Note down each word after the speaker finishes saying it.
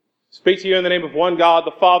Speak to you in the name of one God,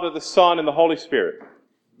 the Father, the Son, and the Holy Spirit.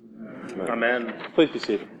 Amen. Please be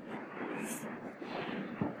seated.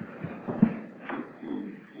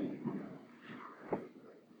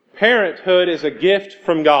 Parenthood is a gift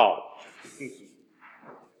from God.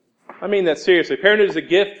 I mean that seriously. Parenthood is a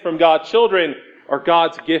gift from God. Children are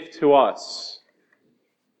God's gift to us.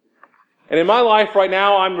 And in my life right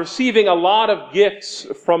now, I'm receiving a lot of gifts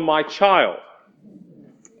from my child.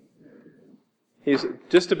 He's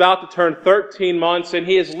just about to turn 13 months, and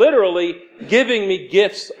he is literally giving me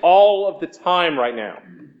gifts all of the time right now.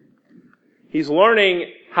 He's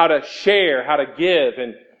learning how to share, how to give,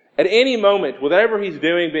 and at any moment, whatever he's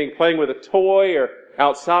doing, playing with a toy or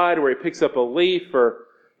outside where he picks up a leaf or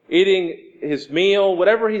eating his meal,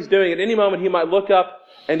 whatever he's doing, at any moment he might look up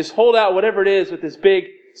and just hold out whatever it is with this big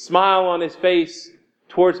smile on his face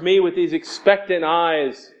towards me with these expectant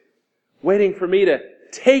eyes, waiting for me to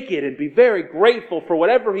take it and be very grateful for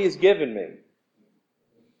whatever he's given me.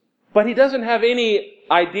 But he doesn't have any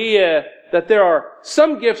idea that there are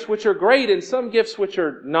some gifts which are great and some gifts which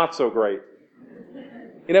are not so great.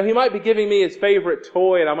 You know, he might be giving me his favorite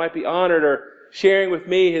toy and I might be honored, or sharing with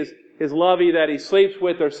me his lovey that he sleeps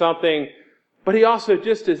with or something. But he also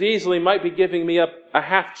just as easily might be giving me up a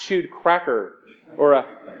half-chewed cracker or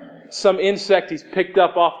some insect he's picked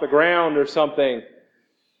up off the ground or something.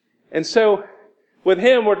 And so with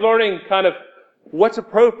him, we're learning kind of what's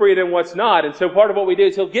appropriate and what's not. And so part of what we do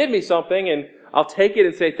is he'll give me something and I'll take it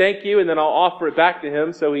and say thank you, and then I'll offer it back to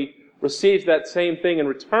him so he receives that same thing in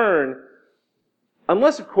return.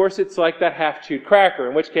 Unless, of course, it's like that half-chewed cracker,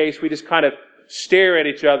 in which case we just kind of stare at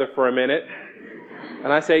each other for a minute.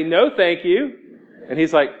 And I say, no, thank you. And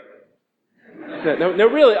he's like, no,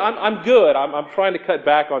 really, I'm good. I'm trying to cut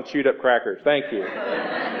back on chewed up crackers. Thank you.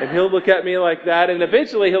 And he'll look at me like that, and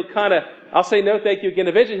eventually I'll say no, thank you again.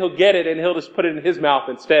 Eventually he'll get it, and he'll just put it in his mouth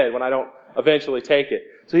instead when I don't eventually take it.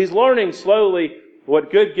 So he's learning slowly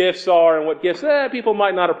what good gifts are and what gifts people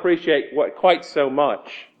might not appreciate quite so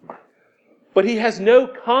much. But he has no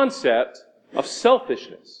concept of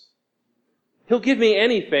selfishness. He'll give me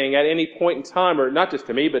anything at any point in time, or not just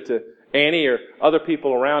to me, but to Annie or other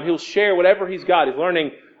people around. He'll share whatever he's got. He's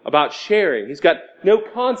learning about sharing. He's got no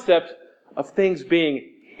concept of things being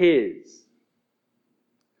his.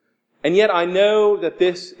 And yet I know that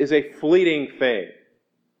this is a fleeting thing.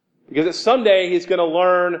 Because someday he's going to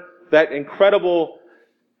learn that incredible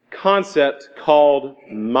concept called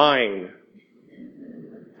mine.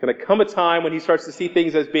 There's going to come a time when he starts to see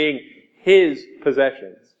things as being his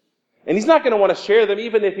possessions. And he's not going to want to share them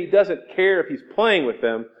even if he doesn't care if he's playing with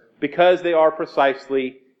them, because they are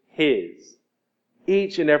precisely his.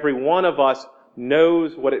 Each and every one of us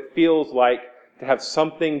knows what it feels like to have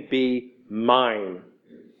something be mine.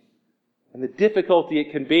 And the difficulty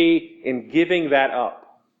it can be in giving that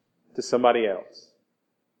up to somebody else.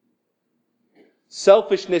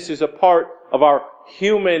 Selfishness is a part of our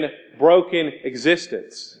human, broken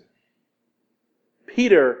existence.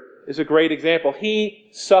 Peter is a great example. He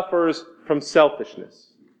suffers from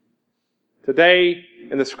selfishness. Today,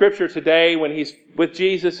 in the scripture today, when he's with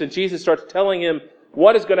Jesus and Jesus starts telling him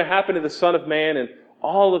what is going to happen to the Son of Man and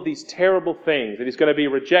all of these terrible things, that he's going to be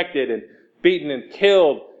rejected and beaten and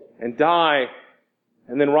killed and die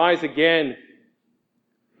and then rise again,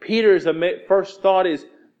 Peter's first thought is,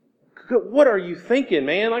 what are you thinking,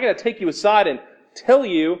 man? I got to take you aside and tell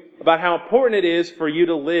you about how important it is for you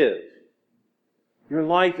to live. Your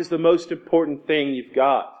life is the most important thing you've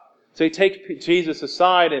got. So he takes Jesus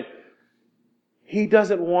aside, and he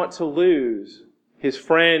doesn't want to lose his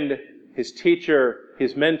friend, his teacher,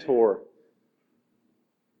 his mentor.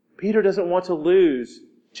 Peter doesn't want to lose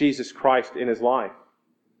Jesus Christ in his life.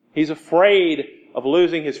 He's afraid of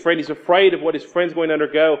losing his friend. He's afraid of what his friend's going to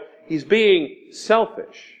undergo. He's being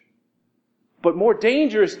selfish. But more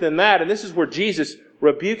dangerous than that, and this is where Jesus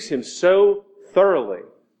rebukes him so thoroughly,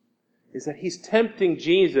 is that he's tempting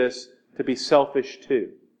Jesus to be selfish too.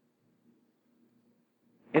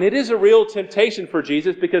 And it is a real temptation for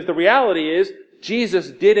Jesus, because the reality is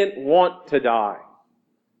Jesus didn't want to die.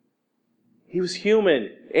 He was human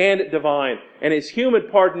and divine. And his human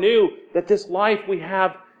part knew that this life we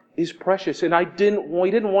have is precious. And he didn't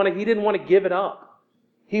want to give it up.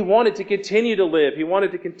 He wanted to continue to live. He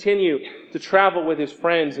wanted to continue to travel with his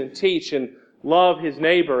friends and teach and love his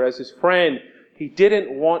neighbor as his friend. He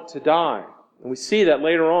didn't want to die. And we see that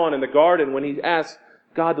later on in the garden when he asks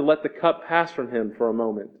God to let the cup pass from him for a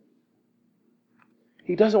moment.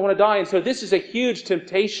 He doesn't want to die. And so this is a huge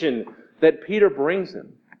temptation that Peter brings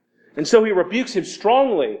him. And so he rebukes him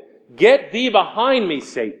strongly. Get thee behind me,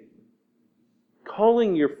 Satan.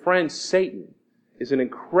 Calling your friend Satan is an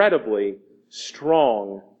incredibly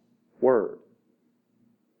strong word.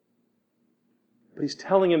 But he's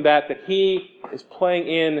telling him that he is playing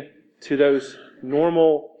in to those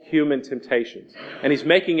normal human temptations. And he's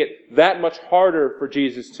making it that much harder for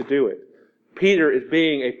Jesus to do it. Peter is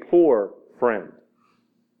being a poor friend.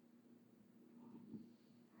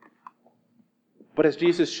 But as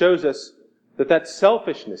Jesus shows us that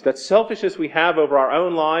selfishness we have over our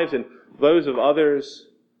own lives and those of others,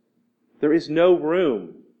 there is no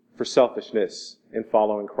room for selfishness in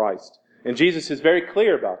following Christ. And Jesus is very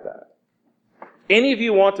clear about that. Any of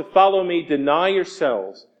you want to follow me, deny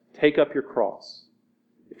yourselves, take up your cross.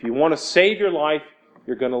 If you want to save your life,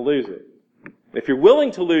 you're going to lose it. If you're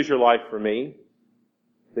willing to lose your life for me,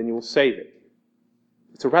 then you will save it.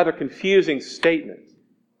 It's a rather confusing statement.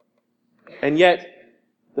 And yet,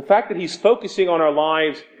 the fact that he's focusing on our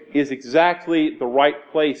lives is exactly the right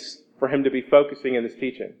place for him to be focusing in this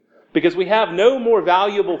teaching. Because we have no more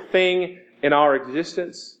valuable thing in our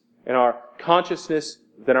existence, in our consciousness,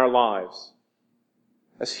 than our lives.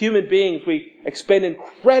 As human beings, we expend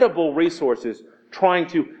incredible resources trying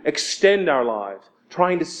to extend our lives,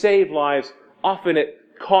 trying to save lives, often at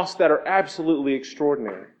costs that are absolutely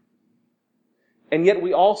extraordinary. And yet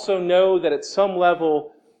we also know that at some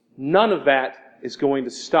level, none of that is going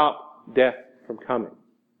to stop death from coming.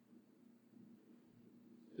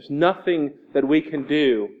 There's nothing that we can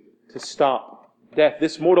do to stop death.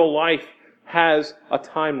 This mortal life has a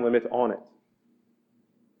time limit on it.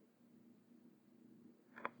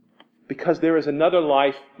 Because there is another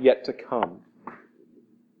life yet to come.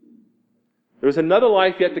 There is another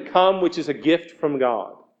life yet to come which is a gift from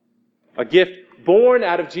God. A gift born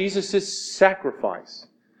out of Jesus' sacrifice.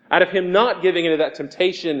 Out of Him not giving into that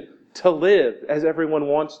temptation to live as everyone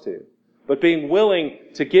wants to, but being willing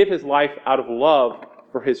to give His life out of love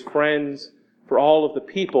for His friends, for all of the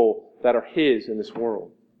people that are His in this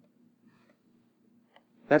world.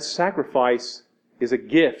 That sacrifice is a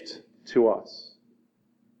gift to us.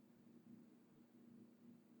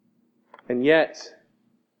 And yet,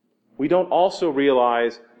 we don't also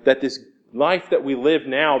realize that this life that we live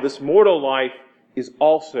now, this mortal life, is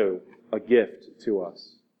also a gift to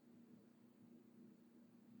us.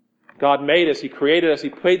 God made us, He created us,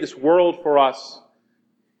 He made this world for us.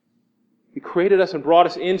 He created us and brought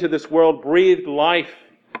us into this world, breathed life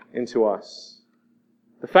into us.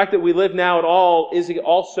 The fact that we live now at all is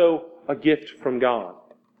also a gift from God.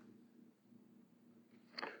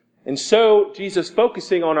 And so, Jesus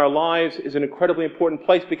focusing on our lives is an incredibly important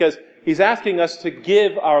place because He's asking us to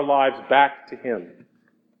give our lives back to Him.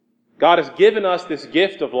 God has given us this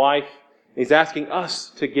gift of life, and He's asking us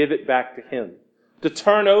to give it back to Him. To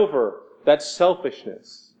turn over that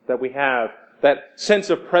selfishness that we have, that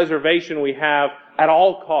sense of preservation we have at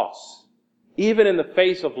all costs, even in the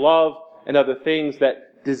face of love and other things,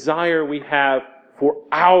 that desire we have for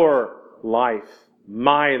our life,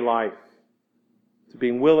 my life, to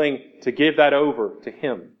being willing to give that over to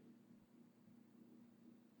Him.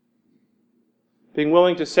 Being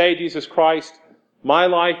willing to say, Jesus Christ, my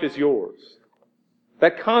life is yours.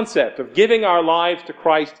 That concept of giving our lives to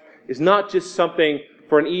Christ is not just something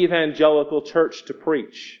for an evangelical church to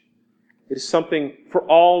preach. It is something for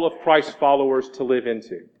all of Christ's followers to live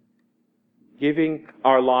into. Giving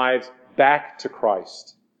our lives back to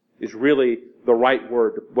Christ is really the right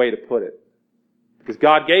way to put it. Because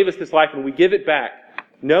God gave us this life and we give it back,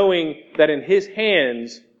 knowing that in His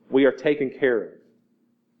hands we are taken care of.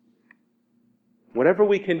 Whatever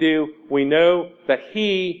we can do, we know that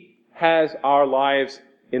He has our lives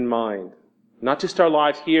in mind. Not just our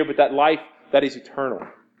lives here, but that life that is eternal.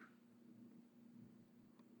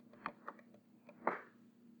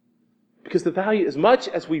 Because the value, as much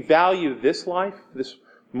as we value this life, this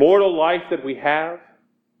mortal life that we have,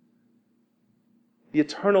 the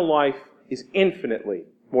eternal life is infinitely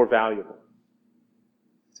more valuable.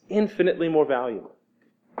 It's infinitely more valuable.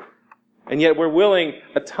 And yet we're willing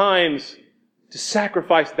at times to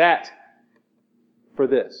sacrifice that for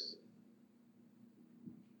this.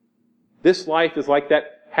 This life is like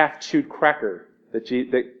that half-chewed cracker that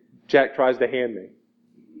Jack tries to hand me.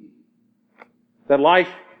 That life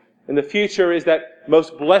in the future is that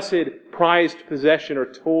most blessed, prized possession or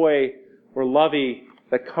toy or lovey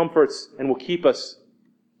that comforts and will keep us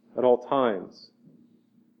at all times.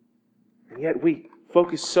 And yet we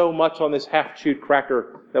focus so much on this half-chewed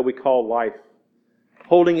cracker that we call life,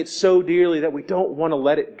 holding it so dearly that we don't want to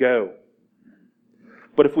let it go.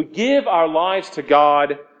 But if we give our lives to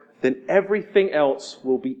God, then everything else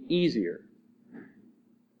will be easier.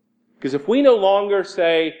 Because if we no longer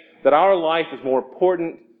say that our life is more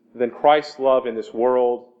important than Christ's love in this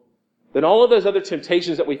world, then all of those other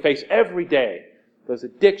temptations that we face every day, those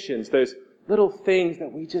addictions, those little things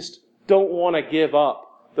that we just don't want to give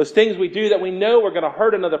up, those things we do that we know are going to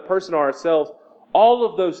hurt another person or ourselves, all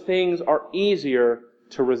of those things are easier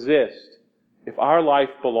to resist if our life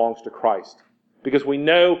belongs to Christ. Because we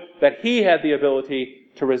know that He had the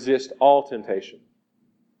ability to resist all temptation.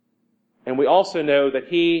 And we also know that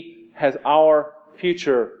He has our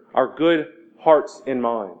future, our good hearts in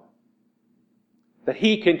mind. That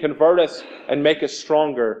He can convert us and make us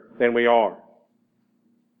stronger than we are.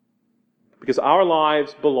 Because our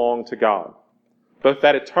lives belong to God. Both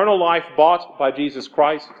that eternal life bought by Jesus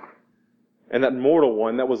Christ and that mortal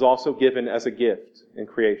one that was also given as a gift in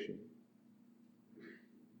creation.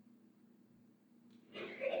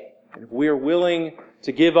 And if we are willing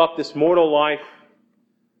to give up this mortal life,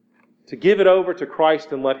 to give it over to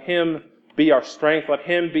Christ and let Him be our strength, let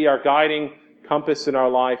Him be our guiding compass in our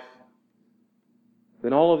life,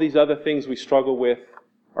 then all of these other things we struggle with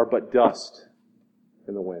are but dust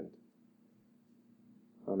in the wind.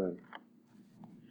 Amen.